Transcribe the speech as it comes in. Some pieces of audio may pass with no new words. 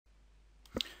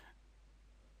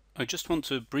I just want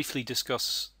to briefly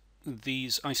discuss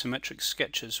these isometric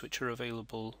sketches which are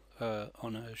available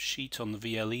on a sheet on the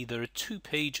VLE. There are 2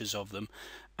 pages of them,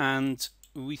 and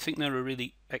we think they're a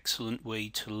really excellent way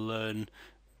to learn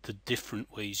the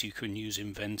different ways you can use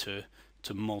Inventor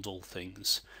to model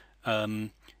things.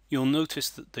 You'll notice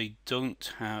that they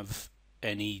don't have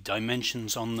any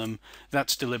dimensions on them.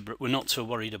 That's deliberate. We're not so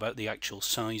worried about the actual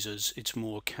sizes. It's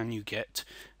more, can you get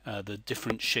the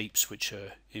different shapes which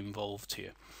are involved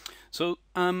here. So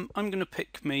I'm going to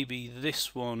pick maybe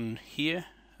this one here,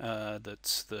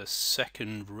 that's the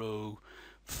second row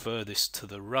furthest to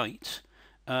the right,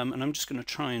 and I'm just going to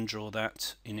try and draw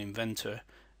that in Inventor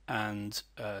and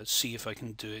see if I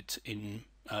can do it in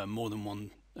more than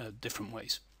one different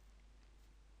ways.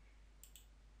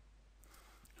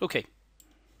 Okay,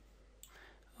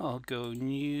 I'll go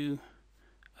new,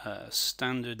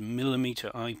 standard millimeter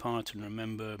eye part, and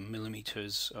remember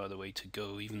millimeters are the way to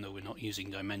go. Even though we're not using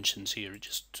dimensions here,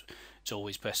 it's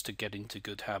always best to get into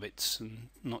good habits and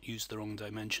not use the wrong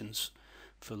dimensions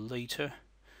for later.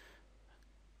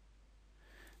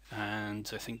 And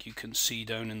I think you can see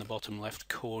down in the bottom left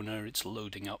corner it's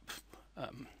loading up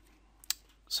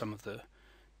some of the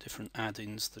different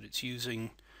add-ins that it's using.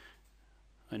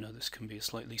 I know this can be a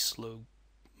slightly slow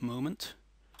moment.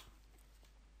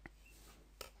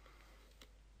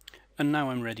 And now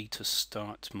I'm ready to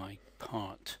start my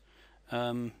part.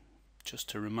 Just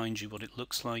to remind you what it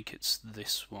looks like, it's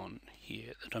this one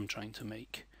here that I'm trying to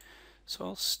make. So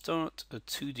I'll start a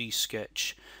 2D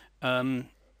sketch.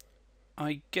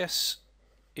 I guess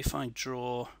if I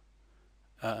draw,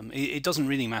 it doesn't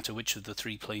really matter which of the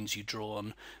 3 planes you draw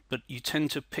on, but you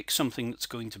tend to pick something that's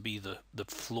going to be the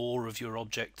floor of your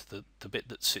object, the bit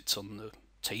that sits on the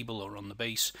table or on the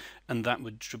base, and that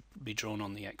would be drawn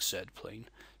on the XZ plane.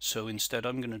 So instead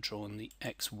I'm going to draw on the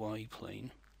XY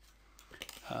plane.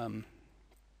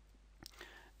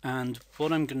 And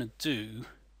what I'm going to do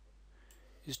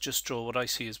is just draw what I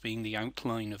see as being the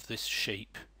outline of this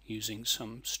shape using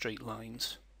some straight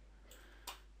lines.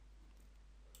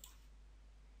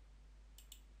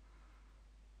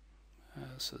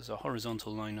 So there's a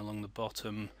horizontal line along the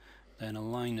bottom, then a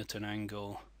line at an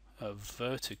angle, a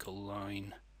vertical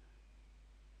line,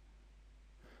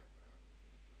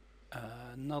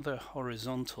 another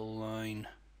horizontal line,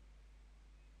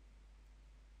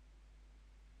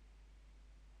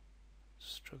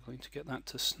 struggling to get that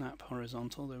to snap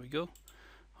horizontal, there we go,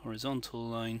 horizontal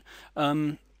line,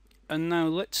 and now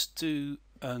let's do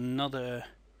another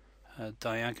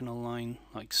diagonal line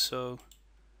like so,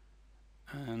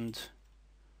 and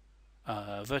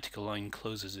a vertical line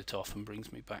closes it off and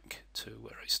brings me back to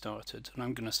where I started. And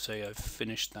I'm going to say I've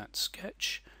finished that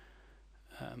sketch.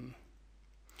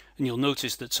 And you'll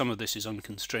notice that some of this is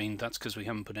unconstrained. That's because we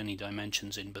haven't put any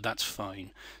dimensions in, but that's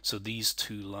fine. So these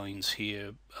 2 lines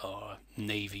here are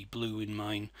navy blue in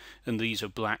mine, and these are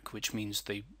black, which means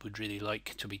they would really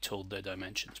like to be told their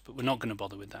dimensions, but we're not going to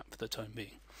bother with that for the time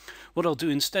being. What I'll do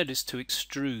instead is to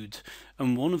extrude,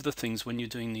 and one of the things when you're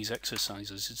doing these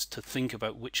exercises is to think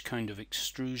about which kind of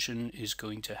extrusion is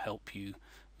going to help you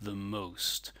the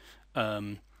most.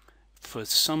 For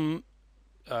some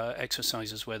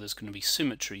exercises where there's going to be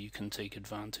symmetry you can take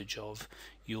advantage of,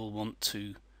 you'll want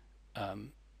to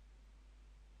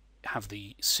have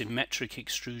the symmetric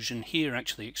extrusion. Here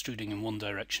actually extruding in one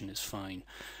direction is fine,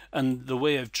 and the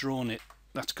way I've drawn it,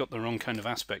 that's got the wrong kind of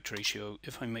aspect ratio.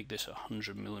 If I make this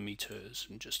 100 millimeters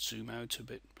and just zoom out a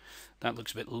bit, that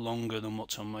looks a bit longer than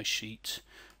what's on my sheet.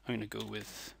 I'm going to go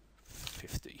with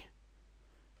 50.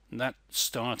 And that's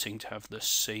starting to have the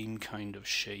same kind of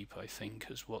shape, I think,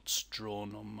 as what's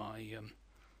drawn on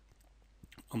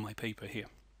my paper here.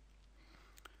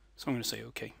 So I'm going to say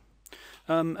OK.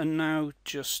 And now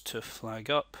just to flag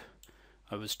up,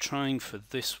 I was trying for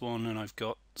this one and I've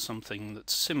got something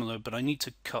that's similar, but I need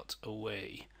to cut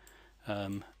away.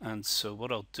 And so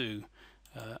what I'll do,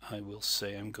 I will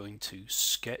say I'm going to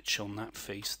sketch on that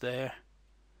face there,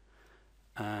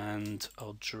 and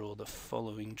I'll draw the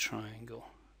following triangle.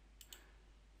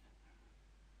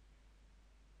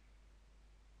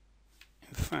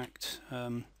 In fact,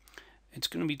 it's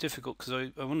going to be difficult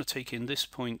because I want to take in this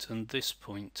point and this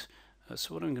point.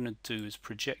 So what I'm going to do is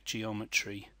project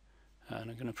geometry, and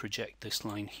I'm going to project this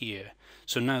line here.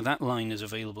 So now that line is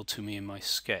available to me in my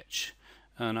sketch,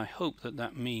 and I hope that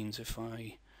that means if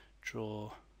I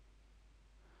draw,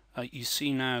 you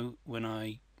see now when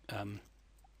I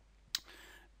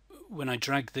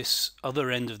drag this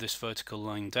other end of this vertical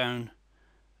line down,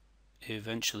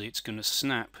 eventually it's going to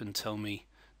snap and tell me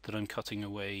that I'm cutting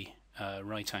away a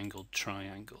right-angled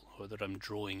triangle, or that I'm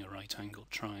drawing a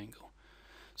right-angled triangle.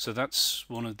 So that's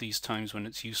one of these times when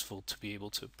it's useful to be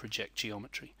able to project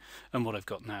geometry. And what I've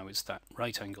got now is that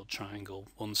right-angled triangle,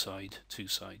 one side, two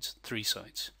sides, three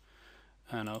sides.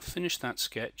 And I'll finish that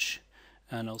sketch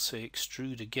and I'll say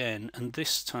extrude again, and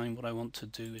this time what I want to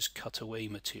do is cut away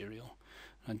material.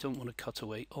 I don't want to cut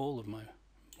away all of my...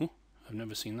 Oh, I've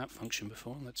never seen that function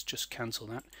before. Let's just cancel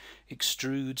that.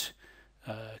 Extrude,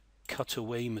 cut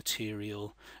away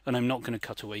material, and I'm not going to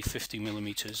cut away 50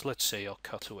 millimeters. Let's say I'll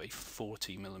cut away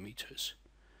 40 millimeters,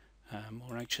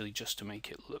 or actually, just to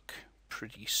make it look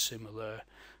pretty similar,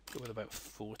 go with about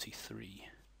 43.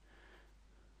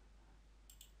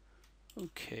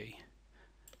 Okay,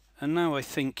 and now I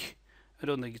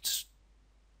don't think it's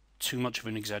too much of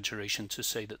an exaggeration to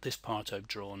say that this part I've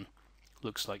drawn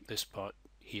looks like this part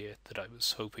here that I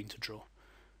was hoping to draw.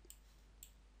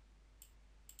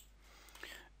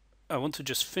 I want to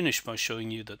just finish by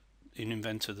showing you that in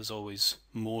Inventor there's always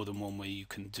more than one way you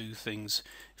can do things.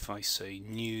 If I say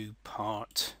new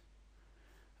part,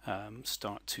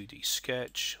 start 2D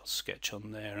sketch, I'll sketch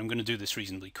on there. I'm going to do this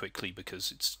reasonably quickly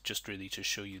because it's just really to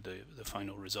show you the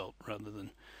final result rather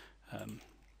than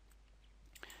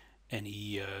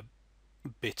any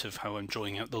bit of how I'm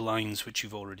drawing out the lines which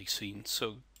you've already seen.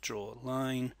 So draw a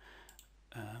line,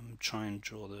 try and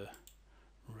draw the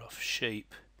rough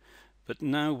shape. But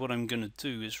now what I'm going to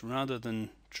do is, rather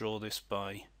than draw this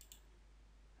by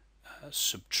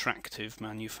subtractive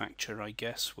manufacture, I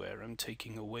guess, where I'm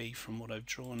taking away from what I've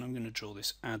drawn, I'm going to draw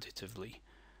this additively.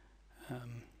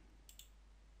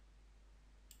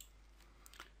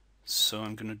 So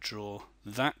I'm going to draw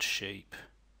that shape,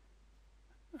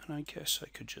 and I guess I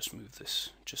could just move this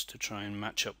just to try and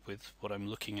match up with what I'm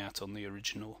looking at on the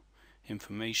original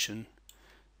information.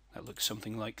 That looks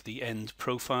something like the end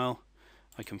profile.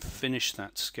 I can finish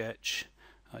that sketch,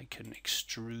 I can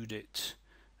extrude it,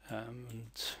 and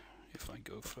if I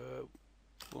go for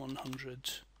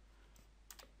 100,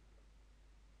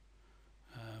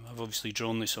 I've obviously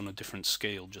drawn this on a different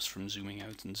scale just from zooming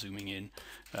out and zooming in.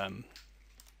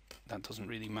 That doesn't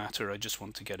really matter, I just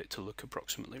want to get it to look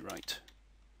approximately right.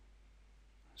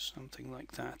 Something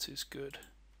like that is good.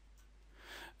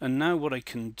 And now what I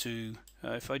can do,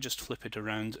 if I just flip it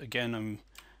around, again I'm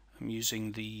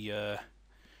using the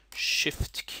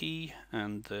Shift key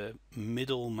and the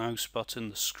middle mouse button,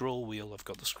 the scroll wheel. I've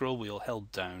got the scroll wheel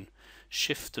held down,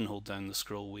 Shift and hold down the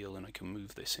scroll wheel, and I can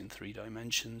move this in 3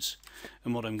 dimensions.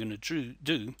 And what I'm going to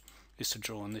do is to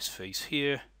draw on this face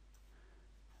here,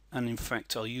 and in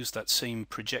fact I'll use that same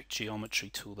project geometry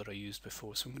tool that I used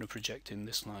before. So I'm going to project in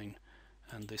this line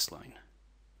and this line.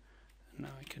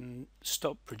 Now I can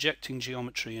stop projecting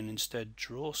geometry and instead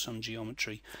draw some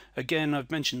geometry. Again,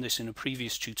 I've mentioned this in a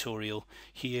previous tutorial.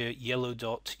 Here, yellow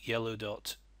dot,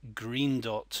 green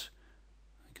dot.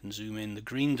 I can zoom in. The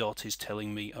green dot is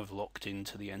telling me I've locked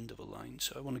into the end of a line.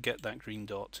 So I want to get that green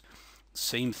dot.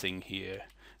 Same thing here,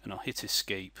 and I'll hit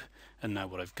escape. And now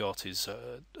what I've got is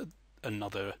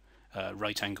another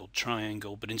right-angled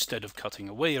triangle, but instead of cutting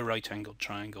away a right-angled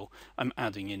triangle, I'm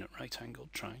adding in a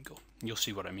right-angled triangle. You'll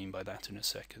see what I mean by that in a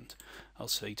second. I'll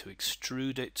say to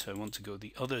extrude it, I want to go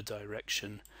the other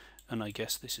direction, and I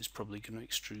guess this is probably going to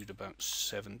extrude about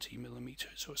 70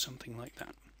 millimeters or something like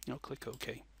that. I'll click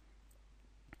OK.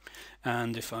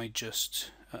 And if I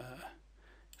just,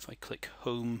 if I click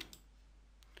Home,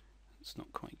 it's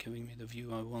not quite giving me the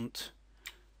view I want.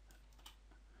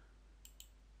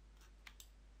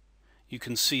 You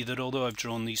can see that although I've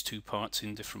drawn these two parts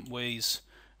in different ways,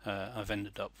 I've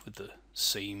ended up with the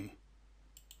same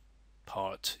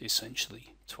part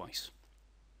essentially twice.